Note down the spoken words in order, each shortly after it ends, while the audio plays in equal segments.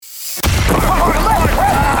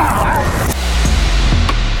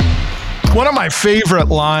One of my favorite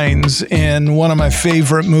lines in one of my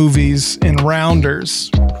favorite movies in Rounders,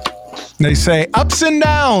 they say, ups and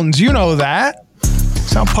downs, you know that.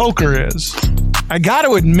 That's how poker is. I got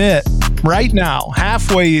to admit, right now,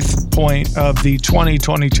 halfway point of the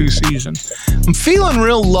 2022 season, I'm feeling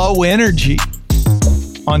real low energy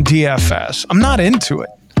on DFS. I'm not into it.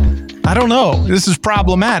 I don't know. This is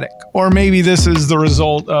problematic. Or maybe this is the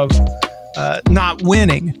result of not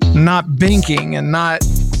winning, not binking, and not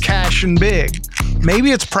cashing big.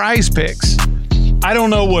 Maybe it's Prize Picks. I don't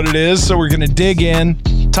know what it is, so we're going to dig in,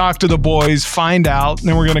 talk to the boys, find out, and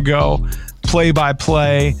then we're going to go play by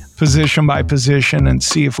play, position by position, and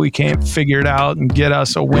see if we can't figure it out and get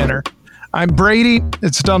us a winner. I'm Brady.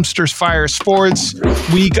 It's Dumpsters Fire Sports,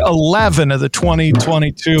 week 11 of the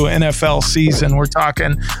 2022 NFL season. We're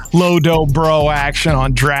talking low-dough bro action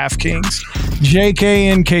on DraftKings. JK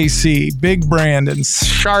and KC, Big Brandon,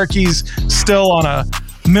 Sharky's still on a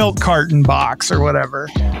milk carton box or whatever,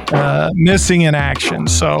 missing in action.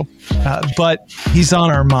 So, but he's on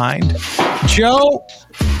our mind. Joe,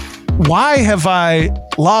 why have I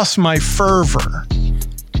lost my fervor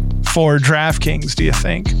for DraftKings, do you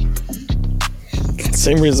think?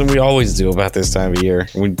 Same reason we always do about this time of year.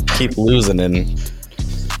 We keep losing, and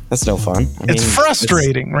that's no fun. It's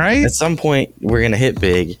frustrating, right? At some point, we're going to hit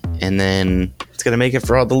big, and then it's going to make it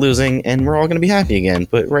for all the losing, and we're all going to be happy again.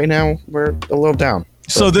 But right now, we're a little down.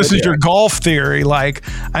 So this is your golf theory. Like,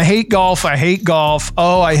 I hate golf.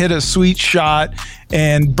 Oh, I hit a sweet shot,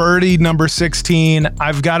 and birdie number 16.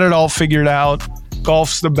 I've got it all figured out.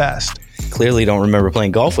 Golf's the best. Clearly don't remember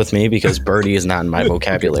playing golf with me because birdie is not in my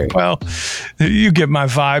vocabulary. Well, you get my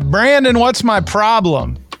vibe. Brandon, what's my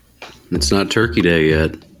problem? It's not Turkey Day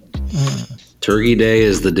yet. Turkey Day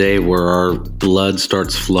is the day where our blood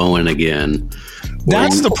starts flowing again.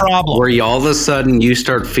 That's the problem. Where you, all of a sudden you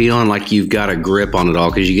start feeling like you've got a grip on it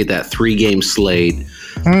all because you get that 3-game slate.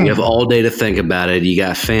 You have all day to think about it. You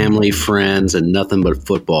got family, friends, and nothing but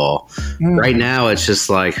football. Right now, it's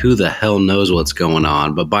just like, who the hell knows what's going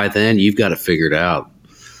on? But by then, you've got to figure it out.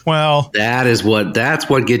 Well, that's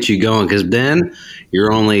what gets you going, because then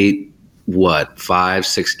you're only,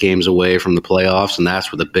 5-6 games away from the playoffs, and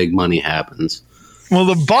that's where the big money happens. Well,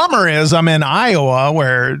 the bummer is I'm in Iowa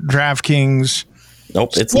where DraftKings...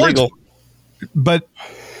 Nope, it's legal. But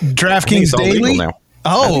DraftKings Daily? Now.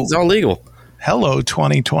 Oh. It's all legal. Hello,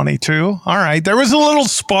 2022. All right. There was a little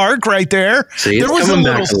spark right there. See, there was a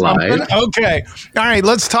little something. Okay. All right.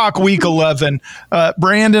 Let's talk week 11.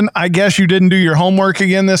 Brandon, I guess you didn't do your homework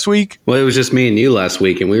again this week? Well, it was just me and you last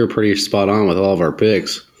week, and we were pretty spot on with all of our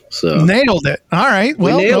picks. So nailed it. All right.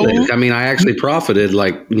 Well, we nailed it. I mean, I actually profited.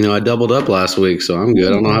 I doubled up last week, so I'm good.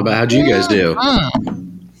 I don't know how'd you guys do?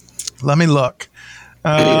 Let me look.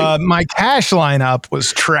 My cash lineup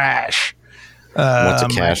was trash. What's a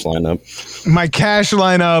cash lineup? My cash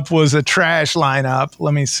lineup was a trash lineup.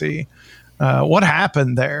 Let me see. What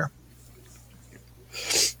happened there?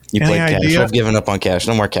 You played cash. I've given up on cash.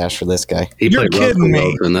 No more cash for this guy. You're kidding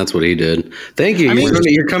me. And that's what he did. Thank you.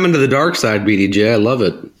 You're coming to the dark side, BDJ. I love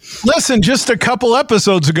it. Listen, just a couple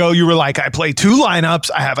episodes ago, you were like, I play 2 lineups.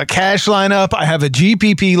 I have a cash lineup. I have a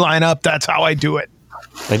GPP lineup. That's how I do it.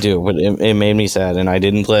 I do, but it made me sad, and I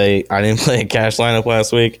didn't play a cash lineup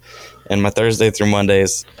last week, and my Thursday through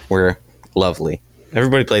Mondays were lovely.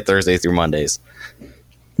 Everybody played Thursday through Mondays.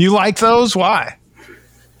 You like those? Why?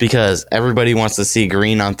 Because everybody wants to see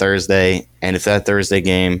green on Thursday, and if that Thursday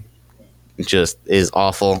game just is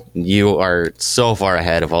awful, you are so far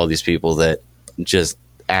ahead of all these people that just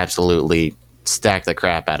absolutely stack the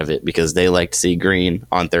crap out of it because they like to see green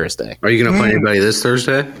on Thursday. Are you going to play anybody this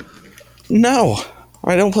Thursday? No.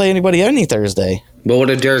 I don't play anybody any Thursday. But what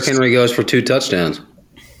if Derrick Henry goes for 2 touchdowns?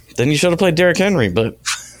 Then you should have played Derrick Henry, but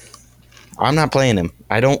I'm not playing him.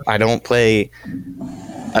 I don't play.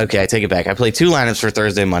 Okay, I take it back. I play 2 lineups for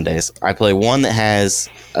Thursday, Mondays. I play one that has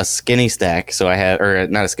a skinny stack, so I have, or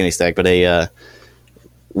not a skinny stack, but a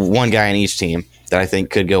one guy on each team that I think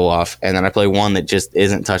could go off, and then I play one that just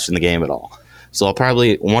isn't touching the game at all. So I'll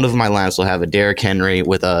probably, one of my lineups will have a Derrick Henry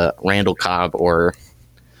with a Randall Cobb or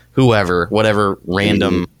whatever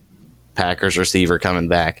random Packers receiver coming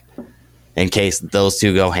back in case those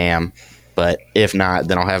 2 go ham. But if not,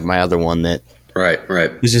 then I'll have my other one that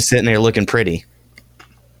is just sitting there looking pretty.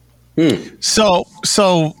 So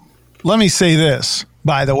let me say this,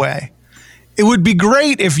 by the way. It would be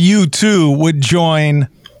great if you too would join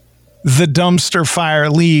the Dumpster Fire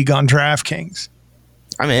League on DraftKings.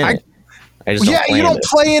 I'm in it. I just you don't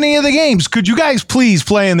play any of the games. Could you guys please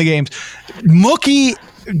play in the games? Mookie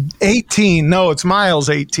 18. No, it's Miles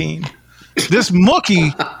 18. This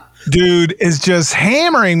Mookie dude is just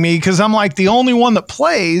hammering me because I'm like the only one that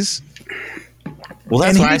plays. Well,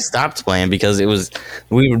 that's And why I stopped playing, because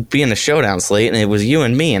we would be in a showdown slate and it was you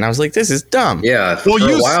and me, and I was like, this is dumb. Yeah, Well, for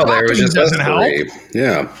you a while there, it was stopping just us doesn't help. three.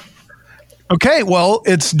 Yeah. Okay, well,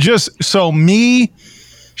 it's just so me,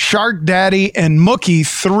 Shark Daddy, and Mookie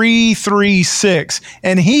 3-3-6,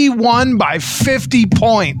 and he won by 50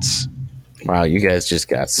 points. Wow, you guys just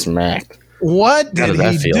got smacked. What How did did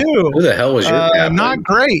that he feel? do? Who the hell was your captain? Not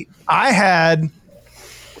great. I had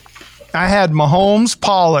Mahomes,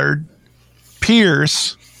 Pollard,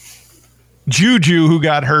 Pierce, Juju, who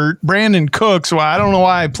got hurt, Brandon Cooks. Well, I don't know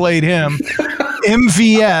why I played him.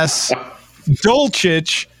 MVS,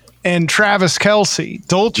 Dulcich, and Travis Kelce.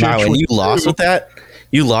 Dulcich. Wow, and was you lost with that?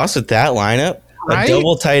 You lost with that lineup? Right? A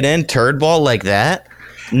double tight end turd ball like that?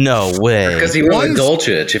 No way. Because he went with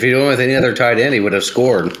Dulcich. If he went with any other tight end, he would have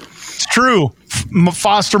scored. It's true.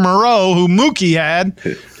 Foster Moreau, who Mookie had,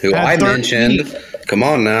 Who had I 13. mentioned. Come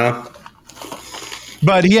on now.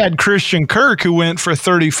 But he had Christian Kirk, who went for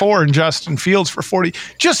 34, and Justin Fields for 40.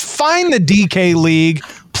 Just find the DK League.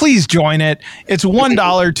 Please join it. It's $1,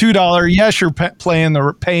 $2. Yes, you're paying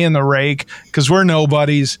the rake because we're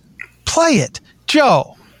nobodies. Play it.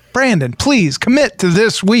 Joe, Brandon, please commit to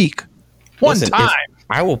this week. Listen, time.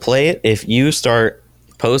 I will play it if you start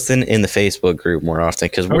posting in the Facebook group more often,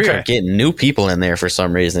 because we Okay. are getting new people in there for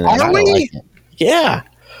some reason. and Are I don't we? like it. Yeah.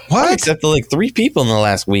 What? Except for like 3 people in the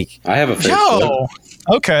last week. I have a Facebook. Joe.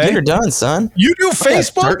 Okay. You're done, son. You do I have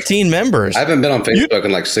Facebook? 13 members. I haven't been on Facebook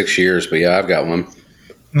in like 6 years, but yeah, I've got one.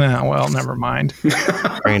 Nah, well, never mind.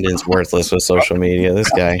 Brandon's worthless with social media. This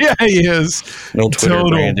guy. Yeah, he is. No Twitter, Total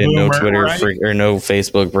Brandon. No boomer, Twitter, right? or no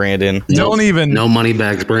Facebook, Brandon. Don't even. No money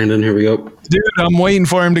bags, Brandon. Here we go. Dude, I'm waiting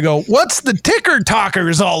for him to go, what's the ticker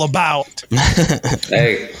talkers all about?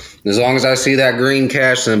 Hey, as long as I see that green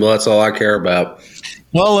cash symbol, that's all I care about.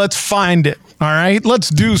 Well, let's find it. All right. Let's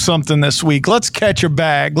do something this week. Let's catch a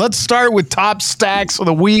bag. Let's start with top stacks of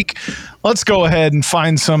the week. Let's go ahead and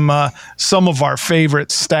find some of our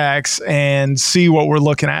favorite stacks and see what we're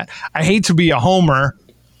looking at. I hate to be a homer,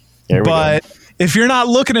 There we but if you're not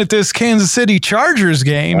looking at this Kansas City Chargers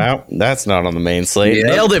game, go. Well, that's not on the main slate. Yep.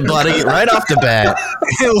 Nailed it, buddy. Right off the bat.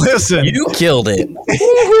 listen, You killed it.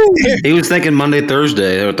 He was thinking Monday,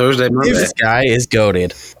 Thursday, or Thursday, Monday. This guy is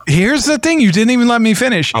goated. here's the thing. You didn't even let me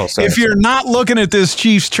finish. Oh, sorry. If you're not looking at this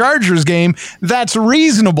Chiefs Chargers game, that's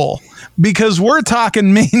reasonable because we're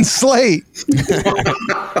talking main slate.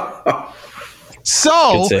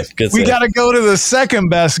 So Good save, good we save. got to go to the second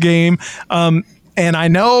best game. And I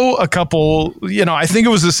know a couple, I think it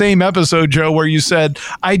was the same episode, Joe, where you said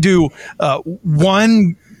I do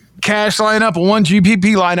one cash lineup and one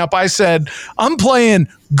GPP lineup. I said I'm playing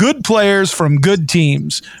good players from good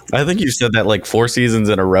teams. I think you said that like 4 seasons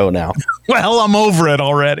in a row now. Well, I'm over it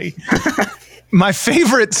already. My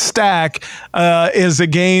favorite stack is a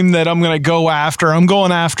game that I'm going to go after. I'm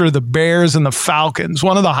going after the Bears and the Falcons,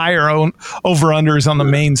 one of the higher over-unders on the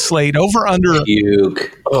main slate. Over-under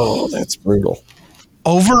Oh, that's brutal.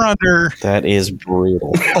 over-under That is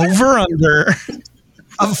brutal. over-under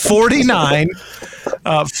of 49.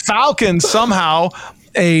 Falcons somehow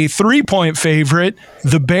a 3-point favorite.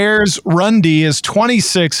 The Bears run D is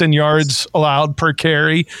 26 in yards allowed per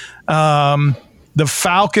carry. The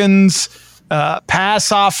Falcons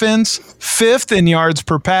pass offense 5th in yards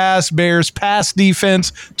per pass. Bears pass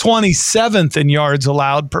defense 27th in yards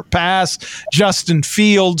allowed per pass. Justin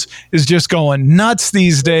Fields is just going nuts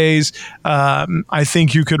these days. I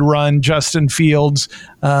think you could run Justin Fields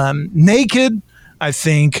naked. I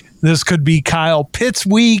think this could be Kyle Pitts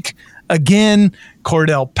week. Again,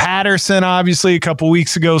 Cordell Patterson, obviously, a couple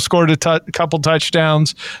weeks ago scored a couple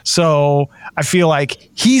touchdowns. So I feel like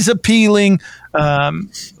he's appealing.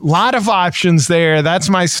 Lot of options there. That's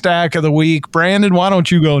my stack of the week. Brandon, why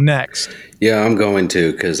don't you go next? Yeah, I'm going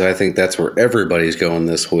to, because I think that's where everybody's going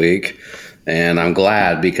this week. And I'm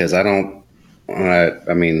glad, because I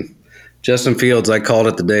mean, Justin Fields, I called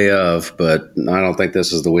it the day of, but I don't think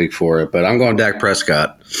this is the week for it. But I'm going Dak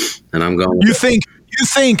Prescott, and I'm going. You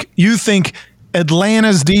think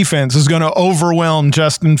Atlanta's defense is going to overwhelm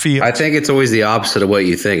Justin Fields? I think it's always the opposite of what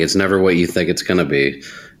you think. It's never what you think it's going to be,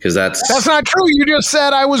 because that's not true. You just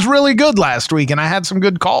said I was really good last week, and I had some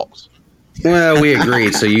good calls. well, we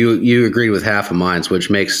agreed. So you agreed with half of mine, which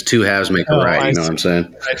makes 2 halves make a right. You know what I'm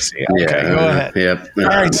saying? I see. Okay, go ahead. Yep. All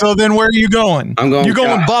right, so then where are you going? I'm going- You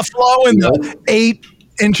going Buffalo in the 8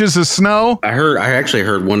 inches of snow? I actually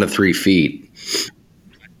heard 1 to 3 feet.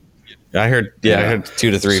 I heard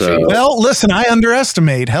 2 to 3 So- feet. Well, listen, I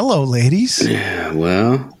underestimate. Hello, ladies. Yeah.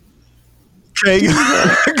 Well, Okay,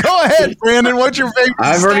 go ahead, Brandon. What's your favorite?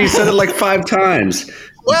 I've already stack? said it like 5 times.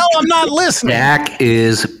 Well, I'm not listening. Dak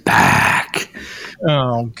is back.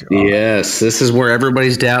 Oh, God. Yes, this is where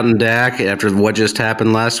everybody's doubting Dak after what just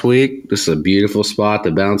happened last week. This is a beautiful spot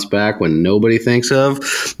to bounce back when nobody thinks of,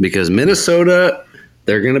 because Minnesota,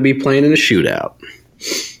 they're going to be playing in a shootout.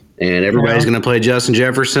 And everybody's going to play Justin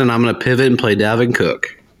Jefferson. I'm going to pivot and play Dalvin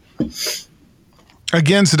Cook.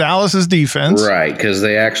 Against Dallas's defense. Right, because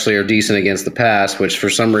they actually are decent against the pass, which for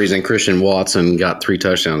some reason Christian Watson got 3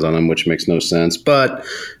 touchdowns on them, which makes no sense. But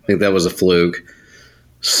I think that was a fluke.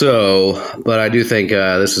 So, but I do think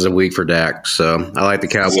this is a week for Dak. So I like the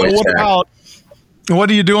Cowboys. So what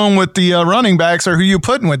are you doing with the running backs, or who you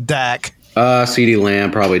putting with Dak? CeeDee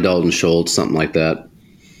Lamb, probably Dalton Schultz, something like that.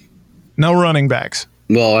 No running backs.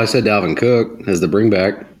 Well, I said Dalvin Cook as the bring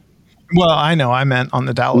back. Well, I know. I meant on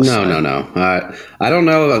the Dallas side. No. I don't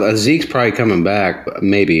know. Zeke's probably coming back.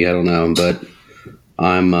 Maybe. I don't know. But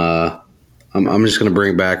I'm just going to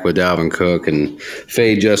bring back with Dalvin Cook and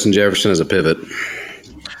fade Justin Jefferson as a pivot.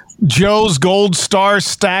 Joe's Gold Star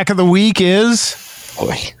stack of the week is?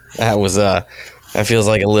 Boy, that feels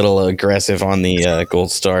like a little aggressive on the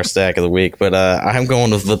Gold Star stack of the week, but I'm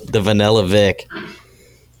going with the Vanilla Vic.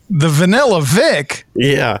 The Vanilla Vic?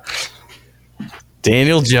 Yeah.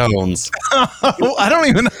 Daniel Jones. I don't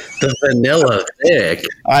even know. The Vanilla Vic.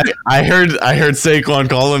 I heard Saquon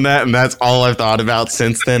call him that, and that's all I've thought about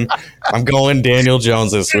since then. I'm going Daniel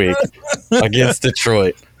Jones this week against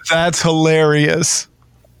Detroit. That's hilarious.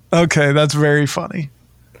 Okay, that's very funny.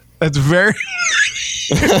 That's very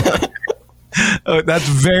that's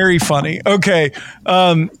very funny. Okay.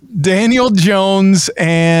 Daniel Jones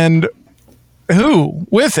and who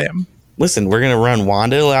with him? Listen, we're going to run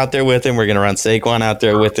Wandale out there with him. We're going to run Saquon out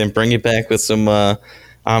there with him. Bring it back with some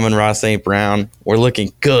Amon-Ra St. Brown. We're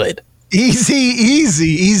looking good.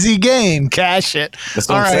 Easy game. Cash it. That's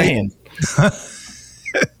what I'm saying.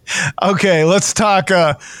 Okay, let's talk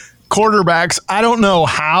quarterbacks. I don't know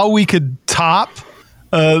how we could top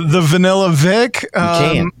the Vanilla Vic.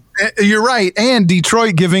 You're right. And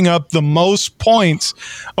Detroit giving up the most points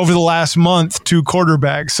over the last month to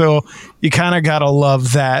quarterbacks. So you kind of got to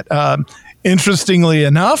love that. Interestingly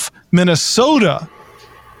enough, Minnesota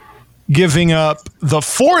giving up the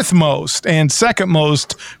 4th most and 2nd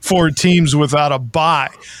most for teams without a bye.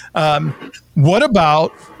 What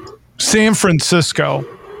about San Francisco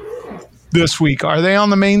this week? Are they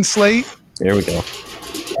on the main slate? There we go.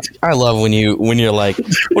 I love when you're like,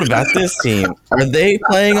 what about this team? Are they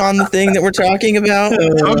playing on the thing that we're talking about?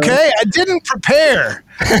 Okay, I didn't prepare.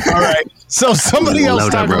 All right, so somebody else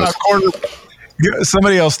talk about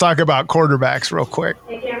quarterbacks real quick.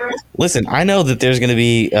 Listen, I know that there's going to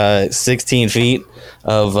be 16 feet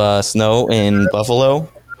of snow in Buffalo.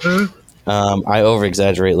 I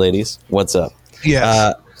over-exaggerate, ladies. What's up?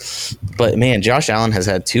 Yes. But man, Josh Allen has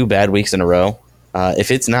had 2 bad weeks in a row.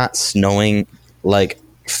 If it's not snowing like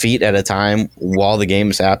feet at a time while the game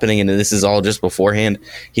is happening, and this is all just beforehand,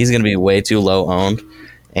 he's going to be way too low owned.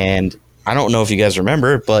 And I don't know if you guys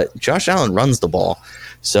remember, but Josh Allen runs the ball.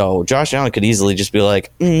 So Josh Allen could easily just be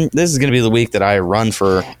like, this is going to be the week that I run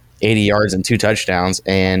for 80 yards and 2 touchdowns,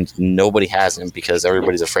 and nobody has him because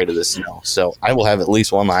everybody's afraid of the snow. So I will have at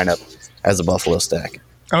least one lineup as a Buffalo stack.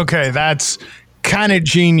 Okay, that's kind of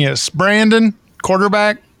genius. Brandon,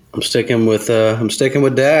 quarterback? I'm sticking with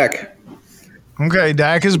Dak. Okay,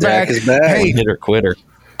 Dak is back. Hey, hitter quitter.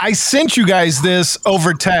 I sent you guys this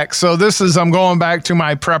over text, so I'm going back to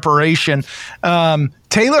my preparation.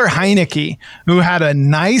 Taylor Heineke, who had a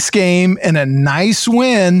nice game and a nice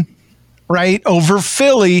win, right, over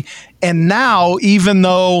Philly, and now even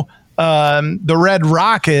though the Red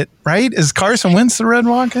Rocket, right, is Carson Wentz the Red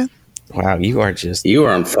Rocket? Wow, you are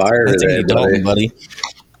on fire today, buddy.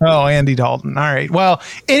 Oh, Andy Dalton. All right. Well,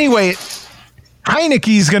 anyway,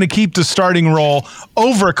 Heineke's going to keep the starting role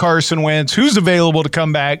over Carson Wentz, who's available to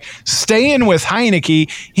come back. Staying with Heineke,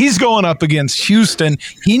 he's going up against Houston.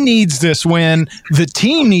 He needs this win. The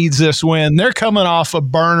team needs this win. They're coming off a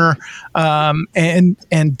burner.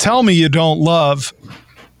 And tell me you don't love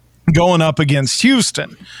going up against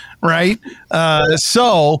Houston, right?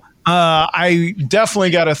 So I definitely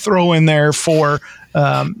got to throw in there for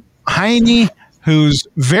Heine, who's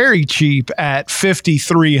very cheap at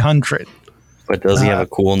 5,300. But does he have a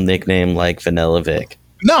cool nickname like Vanilla Vic?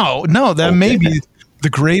 No, that may be the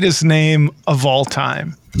greatest name of all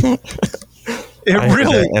time. I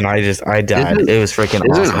died. It was freaking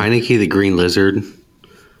awesome. Isn't Heineke the Green Lizard?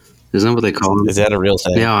 Isn't that what they call him? Is that a real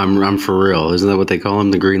thing? Yeah, I'm for real. Isn't that what they call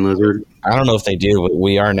him, the Green Lizard? I don't know if they do, but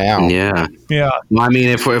we are now. Yeah. Well, I mean,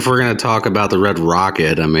 if we're going to talk about the Red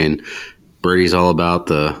Rocket, I mean, Brady's all about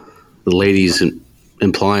the ladies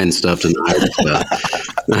implying stuff tonight.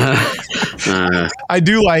 I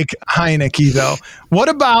do like Heineke, though. What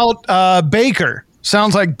about Baker?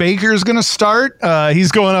 Sounds like Baker's going to start.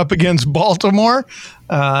 He's going up against Baltimore.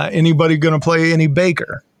 Anybody going to play any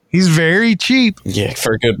Baker? He's very cheap. Yeah,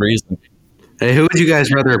 for a good reason. Hey, who would you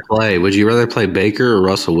guys rather play? Would you rather play Baker or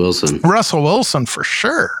Russell Wilson? Russell Wilson for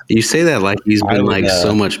sure. You say that like he's been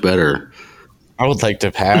so much better. I would like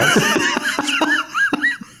to pass.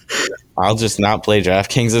 I'll just not play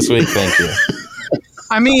DraftKings this week. Thank you.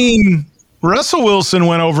 I mean, Russell Wilson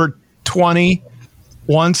went over 20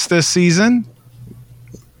 once this season.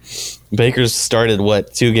 Baker's started,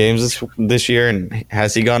 2 games this year, and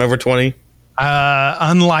has he gone over 20?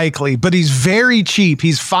 Unlikely, but he's very cheap.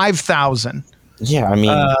 He's $5,000. Yeah, I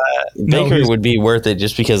mean, Baker would be worth it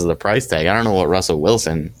just because of the price tag. I don't know what Russell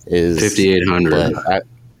Wilson is. $5,800.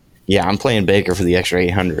 Yeah, I'm playing Baker for the extra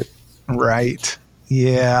 $800. Right.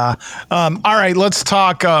 Yeah. All right, let's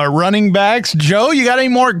talk running backs. Joe, you got any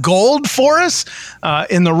more gold for us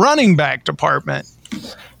in the running back department?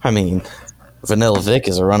 I mean, Vanilla Vic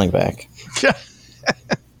is a running back.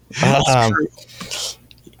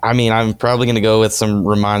 I mean, I'm probably going to go with some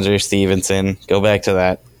Ramondre Stevenson. Go back to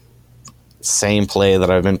that same play that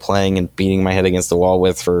I've been playing and beating my head against the wall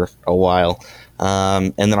with for a while.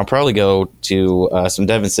 And then I'll probably go to some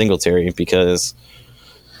Devin Singletary because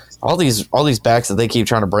all these backs that they keep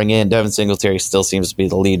trying to bring in, Devin Singletary still seems to be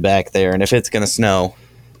the lead back there. And if it's going to snow,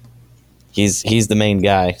 he's the main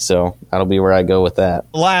guy. So that'll be where I go with that.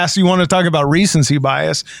 Last, you want to talk about recency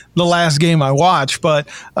bias, the last game I watched, but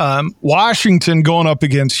Washington going up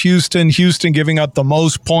against Houston giving up the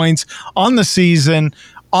most points on the season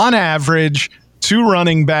on average to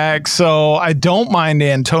running back. So I don't mind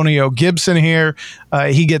Antonio Gibson here.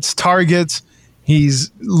 He gets targets. He's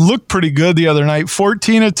looked pretty good the other night.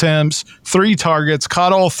 14 attempts, 3 targets,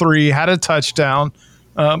 caught all 3, had a touchdown.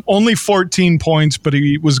 Only 14 points, but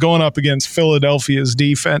he was going up against Philadelphia's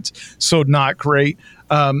defense, so not great.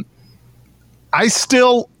 I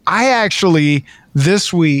actually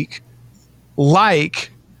this week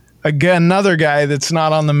like, again, another guy that's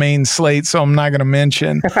not on the main slate, so I'm not going to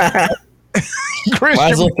mention.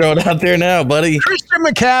 Might as well throw it out there now, buddy. Christian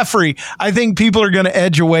McCaffrey. I think people are going to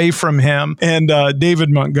edge away from him. And David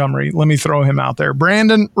Montgomery. Let me throw him out there.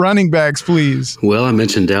 Brandon, running backs, please. Well, I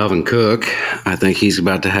mentioned Dalvin Cook. I think he's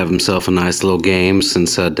about to have himself a nice little game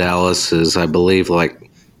since Dallas is, I believe,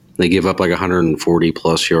 they give up 140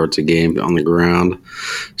 plus yards a game on the ground.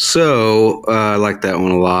 So I like that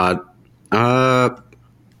one a lot.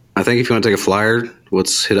 I think if you want to take a flyer,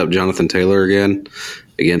 let's hit up Jonathan Taylor again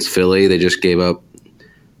against Philly. They just gave up,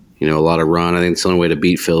 a lot of run. I think it's the only way to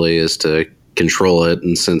beat Philly is to control it.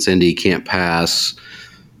 And since Indy can't pass,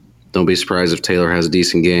 don't be surprised if Taylor has a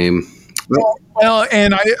decent game. Well,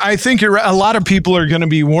 and I think a lot of people are going to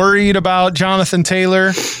be worried about Jonathan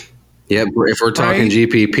Taylor. Yeah, if we're talking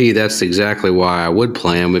GPP, that's exactly why I would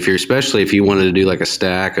play him. Especially if you wanted to do a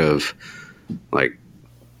stack of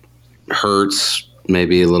Hurts,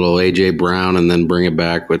 maybe a little AJ Brown, and then bring it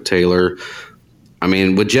back with Taylor. I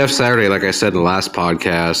mean, with Jeff Saturday, like I said in the last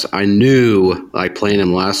podcast, I knew, playing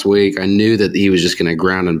him last week, I knew that he was just going to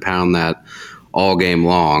ground and pound that all game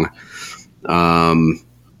long.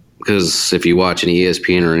 Because if you watch any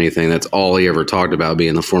ESPN or anything, that's all he ever talked about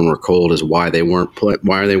being the former Colt is why they weren't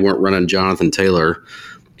running Jonathan Taylor,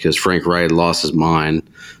 because Frank Wright had lost his mind.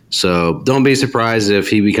 So don't be surprised if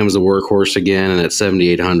he becomes the workhorse again, and at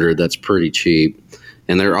 7,800, that's pretty cheap.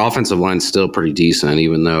 And their offensive line's still pretty decent,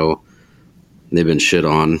 even though they've been shit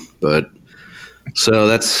on. But so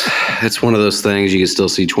that's one of those things. You can still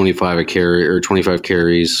see 25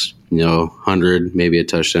 carries, 100, maybe a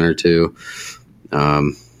touchdown or 2.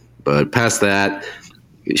 But past that,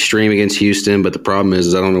 stream against Houston. But the problem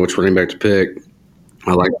is I don't know which running back to pick.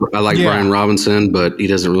 I like Brian Robinson, but he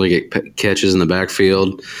doesn't really get catches in the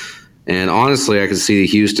backfield. And honestly, I could see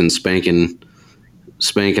Houston spanking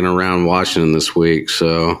around Washington this week.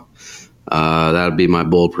 So that would be my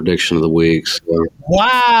bold prediction of the week. So,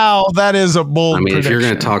 wow, that is a bold prediction. If you're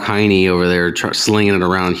going to talk Heine over there slinging it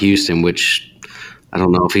around Houston, which I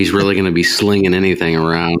don't know if he's really going to be slinging anything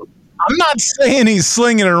around. I'm not saying he's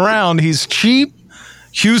slinging it around. He's cheap.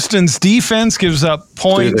 Houston's defense gives up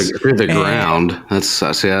points through the ground.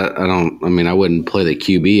 I wouldn't play the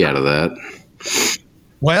QB out of that.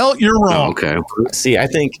 Well, you're wrong. Oh, okay. See, I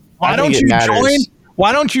think why don't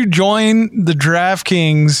you join the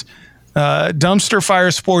DraftKings Dumpster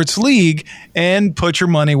Fire Sports League and put your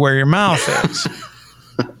money where your mouth is?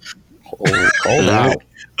 Hold on.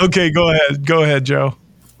 Okay, go ahead, Joe.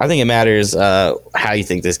 I think it matters how you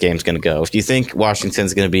think this game's going to go. If you think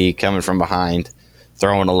Washington's going to be coming from behind,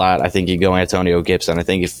 throwing a lot, I think you go Antonio Gibson. I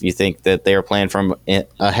think if you think that they're playing from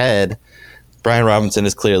ahead, Brian Robinson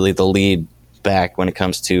is clearly the lead back when it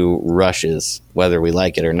comes to rushes, whether we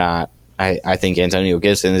like it or not. I think Antonio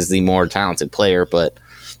Gibson is the more talented player, but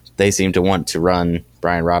they seem to want to run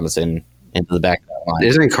Brian Robinson into the back of that line.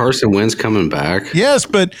 Isn't Carson Wentz coming back? Yes,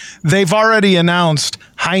 but they've already announced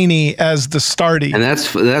Heine as the starting. And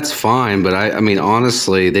that's fine, but I mean,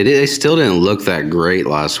 honestly, they still didn't look that great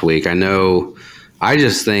last week. I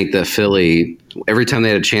just think that Philly, every time they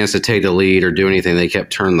had a chance to take the lead or do anything, they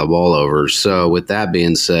kept turning the ball over. So with that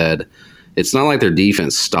being said, it's not like their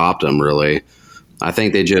defense stopped them, really. I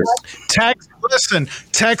think they just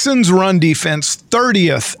Texans run defense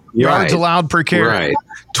 30th yards allowed per carry, right.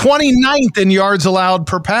 29th in yards allowed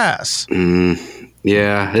per pass.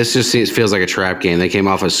 Yeah, this just feels like a trap game. They came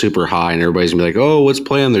off a super high, and everybody's gonna be like, "Oh, what's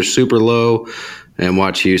playing? They're super low," and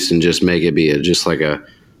watch Houston just make it be just like a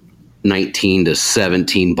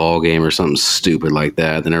 19-17 ball game or something stupid like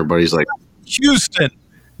that. Then everybody's like, Houston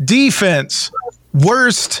defense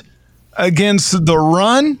worst against the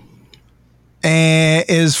run. And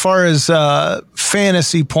as far as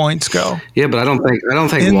fantasy points go, yeah, but I don't think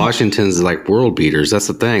Washington's like world beaters. That's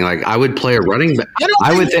the thing. Like I would play a running back.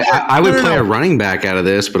 I would play a running back out of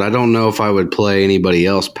this, but I don't know if I would play anybody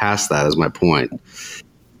else past that. Is my point.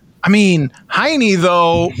 I mean, Heine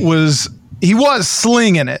though was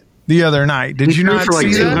slinging it the other night. Did you not for like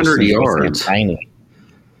see 200 that? yards? Tiny.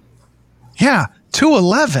 Yeah,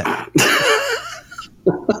 211.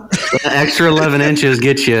 Extra 11 inches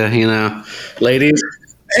get you, ladies.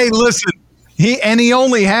 Hey, listen, he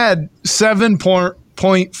only had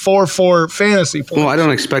 7.44 fantasy points. Well, I don't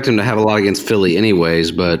expect him to have a lot against Philly anyways,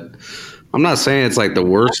 but I'm not saying it's like the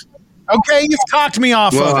worst. Okay, you've talked me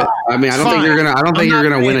off of it. I mean, I don't think you're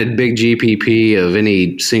gonna win a big GPP of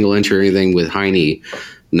any single inch or anything with Heine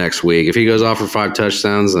next week. If he goes off for 5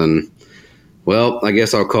 touchdowns, then well, I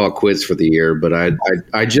guess I'll call it quits for the year. But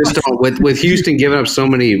I just don't with Houston giving up so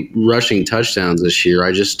many rushing touchdowns this year.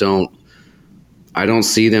 I don't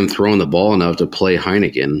see them throwing the ball enough to play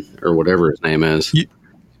Heineken or whatever his name is.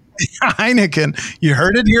 Heineken, you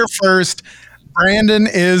heard it here first. Brandon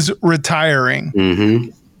is retiring. Mm-hmm.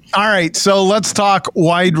 All right, so let's talk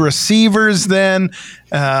wide receivers then.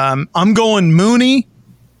 I'm going Mooney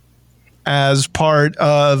as part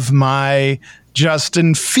of my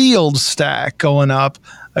Justin Fields stack going up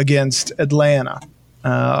against Atlanta.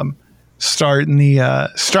 Starting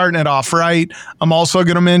it off right. I'm also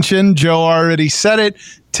going to mention, Joe already said it,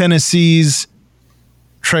 Tennessee's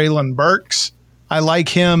Treylon Burks. I like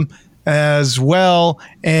him as well.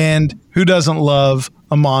 And who doesn't love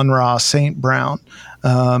Amon-Ra St. Brown?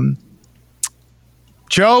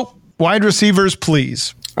 Joe, wide receivers,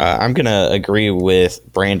 please. I'm going to agree with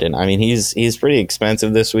Brandon. I mean, he's pretty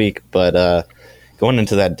expensive this week, but going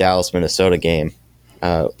into that Dallas-Minnesota game,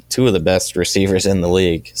 2 of the best receivers in the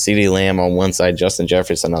league, CeeDee Lamb on one side, Justin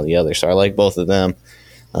Jefferson on the other. So I like both of them.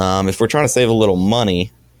 If we're trying to save a little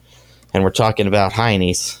money and we're talking about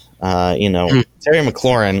Heine's, Terry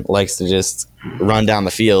McLaurin likes to just run down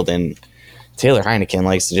the field, and Taylor Heineken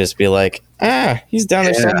likes to just be like, he's down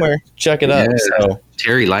there somewhere. Chuck it up. So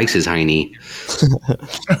Terry likes his Heine.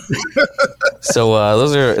 So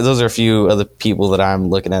those are a few of the people that I'm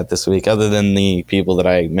looking at this week, other than the people that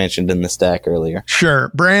I mentioned in the stack earlier. Sure.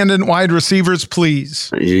 Brandon, wide receivers,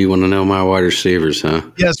 please. You want to know my wide receivers, huh?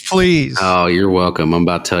 Yes, please. Oh, you're welcome. I'm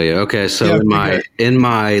about to tell you. Okay, so in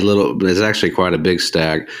my little, it's actually quite a big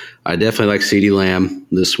stack. I definitely like CeeDee Lamb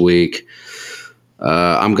this week.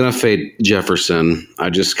 I'm going to fade Jefferson.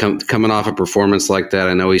 I just coming off a performance like that.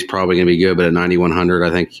 I know he's probably going to be good, but at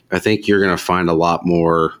 9,100, I think you're going to find a lot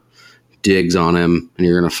more digs on him, and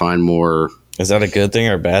you're going to find more. Is that a good thing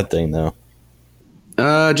or a bad thing, though?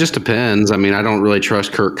 Just depends. I mean, I don't really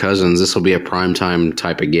trust Kirk Cousins. This will be a primetime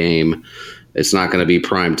type of game. It's not going to be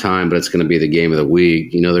prime time, but it's going to be the game of the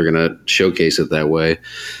week. They're going to showcase it that way.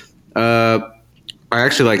 I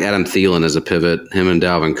actually like Adam Thielen as a pivot, him and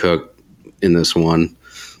Dalvin Cook in this one.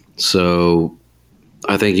 So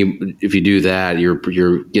I think if you do that,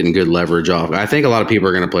 you're getting good leverage off. I think a lot of people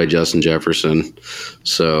are going to play Justin Jefferson.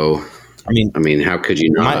 So, I mean, how could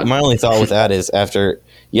you not? My only thought with that is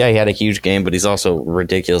he had a huge game, but he's also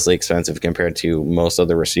ridiculously expensive compared to most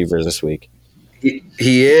other receivers this week.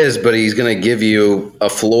 He is, but he's going to give you a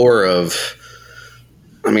floor of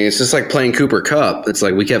it's just like playing Cooper Kupp. It's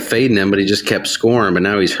like we kept fading him, but he just kept scoring, but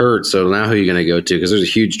now he's hurt. So now who are you going to go to? Because there's a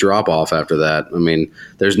huge drop-off after that. I mean,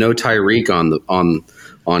 there's no Tyreek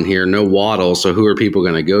on here, no Waddle, so who are people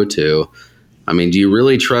going to go to? I mean, do you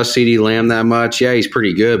really trust CeeDee Lamb that much? Yeah, he's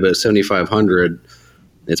pretty good, but at 7,500,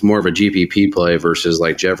 it's more of a GPP play versus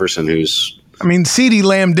like Jefferson, who's... CeeDee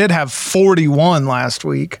Lamb did have 41 last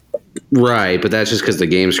week. Right, but that's just because the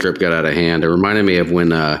game script got out of hand. It reminded me of when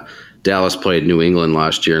Dallas played New England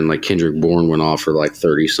last year, and like Kendrick Bourne went off for like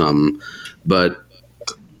 30 something. But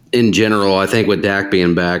in general, I think with Dak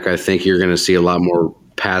being back, I think you're going to see a lot more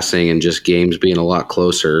passing and just games being a lot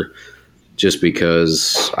closer. Just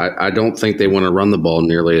because I don't think they want to run the ball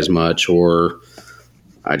nearly as much, or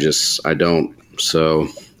I don't. So,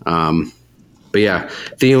 but yeah,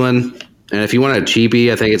 Thielen. And if you want a cheapie,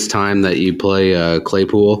 I think it's time that you play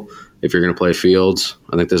Claypool. If you're going to play Fields,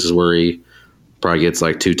 I think this is where he probably gets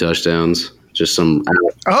like 2 touchdowns. Just some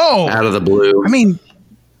out of the blue. I mean,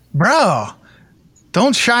 bro,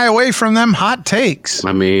 don't shy away from them hot takes.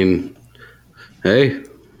 I mean, hey,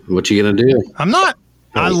 what you going to do? I'm not.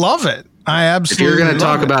 I love it. I absolutely. If you're going to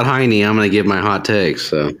talk it. about Heine, I'm going to give my hot takes.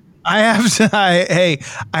 So I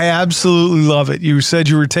absolutely love it. You said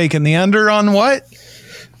you were taking the under on what?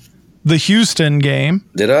 The Houston game.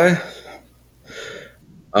 Did I?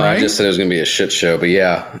 Right? I just said it was going to be a shit show, but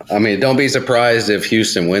yeah. I mean, don't be surprised if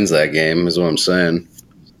Houston wins that game, is what I'm saying.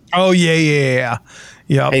 Oh, yeah.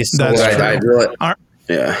 Yep, Hey, so that's I- true. I really, All right.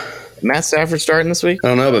 yeah. Matt Stafford starting this week? I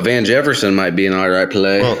don't know, but Van Jefferson might be an all right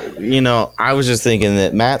play. Well, I was just thinking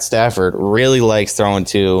that Matt Stafford really likes throwing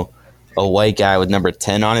to a white guy with number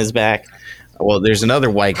 10 on his back. Well, there's another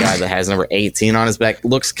white guy that has number 18 on his back.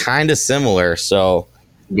 Looks kind of similar, so.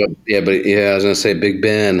 I was going to say Big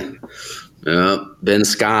Ben. Ben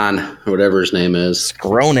Scon, whatever his name is.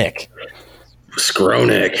 Skronik.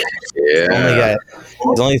 Yeah.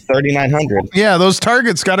 He's only 3,900. Yeah, those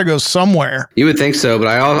targets got to go somewhere. You would think so, but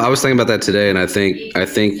I was thinking about that today, and I think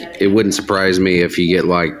it wouldn't surprise me if you get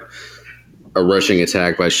like a rushing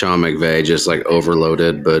attack by Sean McVay, just like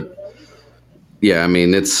overloaded. But yeah, I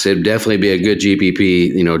mean, it'd definitely be a good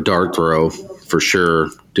GPP, dart throw for sure.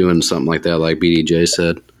 Doing something like that, like BDJ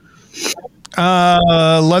said.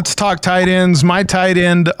 Let's talk tight ends. My tight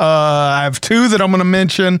end, I have 2 that I'm going to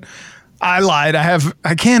mention. I lied.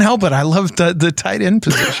 I can't help it. I love the tight end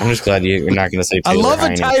position. I'm just glad you're not going to say I Taylor love a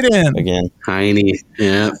Heine tight end. again. Heine,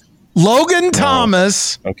 yeah. Logan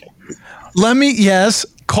Thomas. Okay. Yes.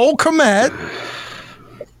 Cole Kmet.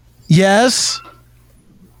 Yes.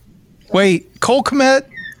 Wait, Cole Kmet.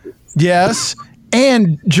 Yes.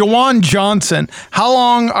 And Jawan Johnson. How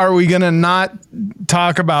long are we going to not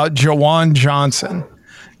talk about Jawan Johnson?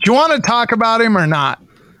 Do you want to talk about him or not?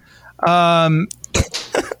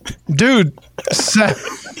 Dude,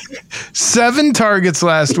 7 targets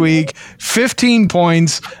last week, 15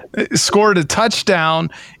 points, scored a touchdown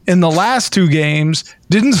in the last 2 games,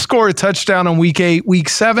 didn't score a touchdown in week 8, week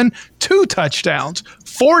 7, 2 touchdowns,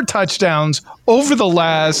 4 touchdowns over the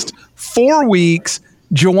last 4 weeks.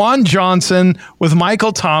 Jawan Johnson with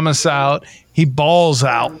Michael Thomas out, he balls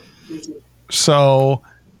out. So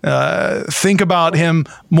think about him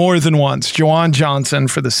more than once. Jawan Johnson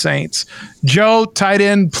for the Saints. Joe, tight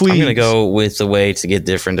end, please. I'm going to go with the way to get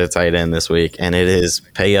different at tight end this week, and it is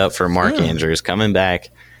pay up for Mark Andrews coming back.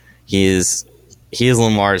 He is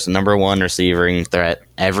Lamar's number 1 receiving threat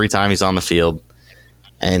every time he's on the field,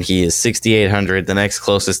 and he is 6,800. The next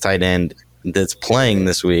closest tight end that's playing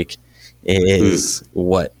this week is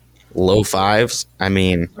low 5s. I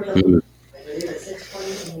mean,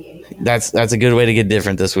 that's a good way to get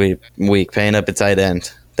different this week, paying up a tight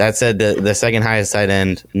end. That said, the second highest tight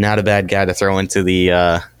end, not a bad guy to throw into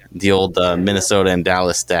the old Minnesota and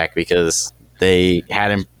Dallas stack, because they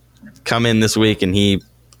had him come in this week and he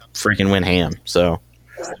freaking went ham. So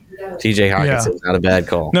TJ Hawkinson, not a bad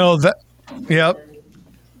call. No, yep.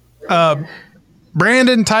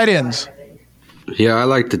 Brandon, tight ends. Yeah, I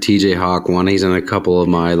like the TJ Hawk one. He's in a couple of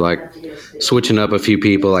my, switching up a few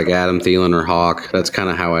people like Adam Thielen or Hawk. That's kind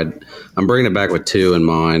of how I'm bringing it back with 2 in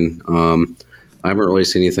mine. I haven't really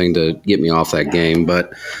seen anything to get me off that game,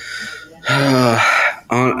 but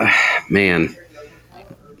man,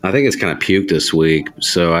 I think it's kind of puked this week.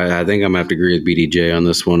 So I think I'm going to have to agree with BDJ on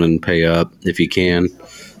this one and pay up if you can.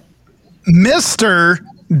 Mr.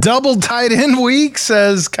 Double tight end week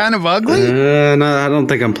says kind of ugly. No, I don't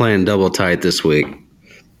think I'm playing double tight this week.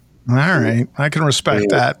 All right. I can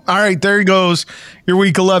respect that. All right. There goes your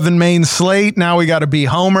week 11 main slate. Now we got to be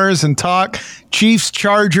homers and talk Chiefs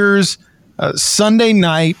Chargers Sunday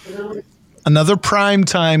night. Another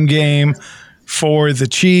primetime game for the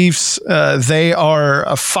Chiefs. They are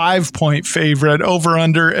a 5-point favorite, over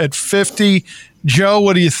under at 50. Joe,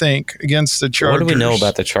 what do you think against the Chargers? What do we know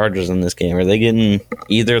about the Chargers in this game? Are they getting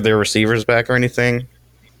either their receivers back or anything?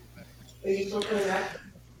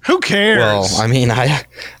 Who cares? Well, I mean,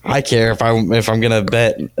 I care if I'm gonna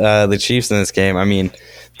bet the Chiefs in this game. I mean,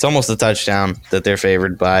 it's almost a touchdown that they're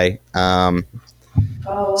favored by.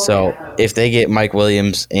 So if they get Mike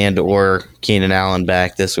Williams and or Keenan Allen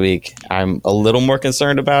back this week, I'm a little more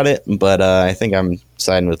concerned about it. But I think I'm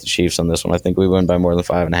siding with the Chiefs on this one. I think we win by more than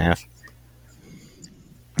 5.5.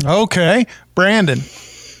 Okay, Brandon.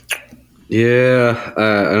 Yeah,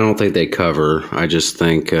 I don't think they cover. I just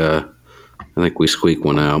think we squeak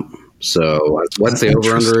one out. So what's the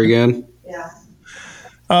over/under again?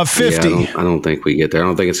 50. Yeah, I don't think we get there. I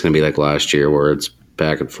don't think it's going to be like last year where it's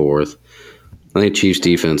back and forth. I think Chiefs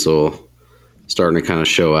defense will starting to kind of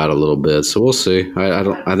show out a little bit. So we'll see.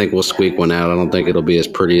 I think we'll squeak one out. I don't think it'll be as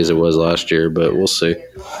pretty as it was last year, but we'll see.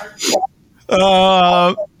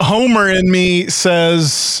 Homer in me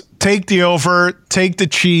says take the over, take the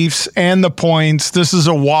Chiefs and the points. This is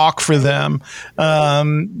a walk for them.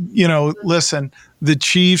 Listen, the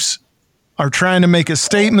Chiefs are trying to make a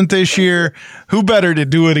statement this year. Who better to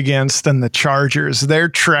do it against than the Chargers? They're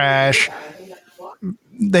trash.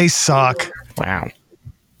 They suck. Wow.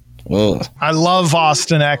 Ugh. I love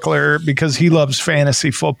Austin Eckler because he loves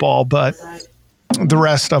fantasy football, but the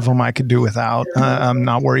rest of them I could do without. I'm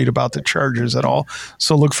not worried about the Chargers at all.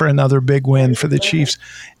 So look for another big win for the Chiefs.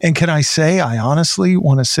 And can I say, I honestly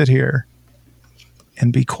want to sit here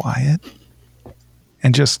and be quiet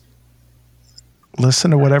and just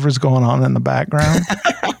listen to whatever's going on in the background.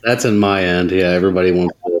 That's in my end. Yeah, everybody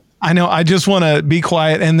wants to. I know. I just want to be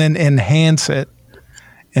quiet and then enhance it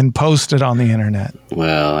and post it on the internet.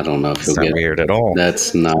 Well, I don't know if It's you'll not get weird at all.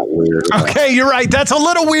 That's not weird. Okay, you're right. That's a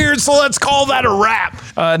little weird, so let's call that a wrap.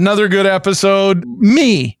 Another good episode.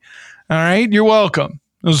 Me. All right, you're welcome.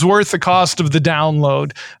 It was worth the cost of the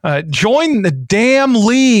download. Join the damn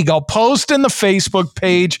league. I'll post in the Facebook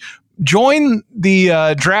page. Join the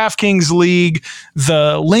DraftKings League.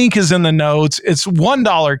 The link is in the notes. It's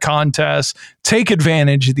 $1 contest. Take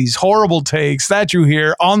advantage of these horrible takes that you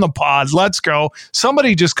hear on the pod. Let's go.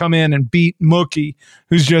 Somebody just come in and beat Mookie,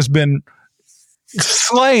 who's just been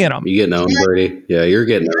slaying them. You getting owned, Brady? Yeah, you're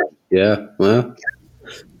getting owned. Yeah, well.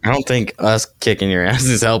 I don't think us kicking your ass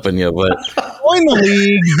is helping you, but Join the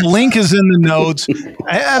league. The link is in the notes.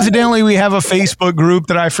 Evidently, we have a Facebook group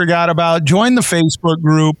that I forgot about. Join the Facebook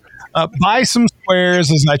group. Buy some squares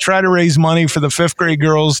as I try to raise money for the 5th grade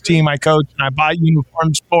girls team I coach, and I buy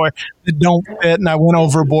uniforms for that don't fit, and I went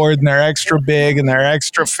overboard, and they're extra big and they're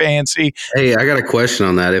extra fancy. Hey, I got a question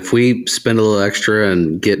on that. If we spend a little extra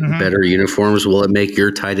and get better uniforms, will it make your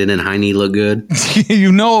tight end and Heine look good?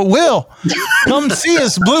 You know it will. Come see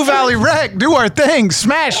us, Blue Valley Rec. Do our thing,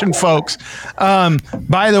 smashing folks.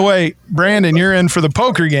 By the way, Brandon, you're in for the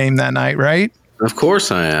poker game that night, right? Of course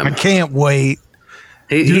I am. I can't wait.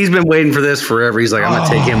 He's been waiting for this forever. He's like, I'm going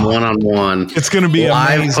to take him one-on-one. It's going to be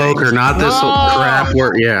live amazing. poker, not this crap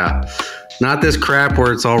where, not this crap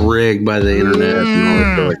where it's all rigged by the internet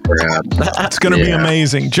and all this crap. It's going to be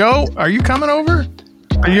amazing. Joe, are you coming over?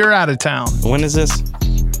 Or you're out of town? when is this?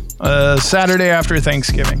 Saturday after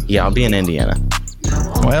Thanksgiving. Yeah, I'll be in Indiana.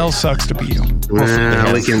 Well, sucks to be you.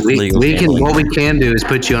 Well, we can. What we can do is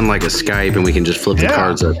put you on like a Skype, and we can just flip the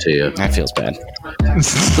cards up to you. That feels bad.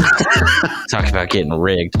 Talk about getting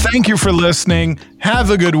rigged. Thank you for listening.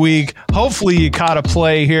 Have a good week. Hopefully you caught a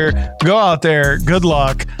play here. Go out there. Good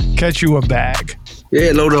luck. Catch you a bag.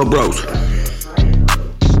 Yeah, load up, bros.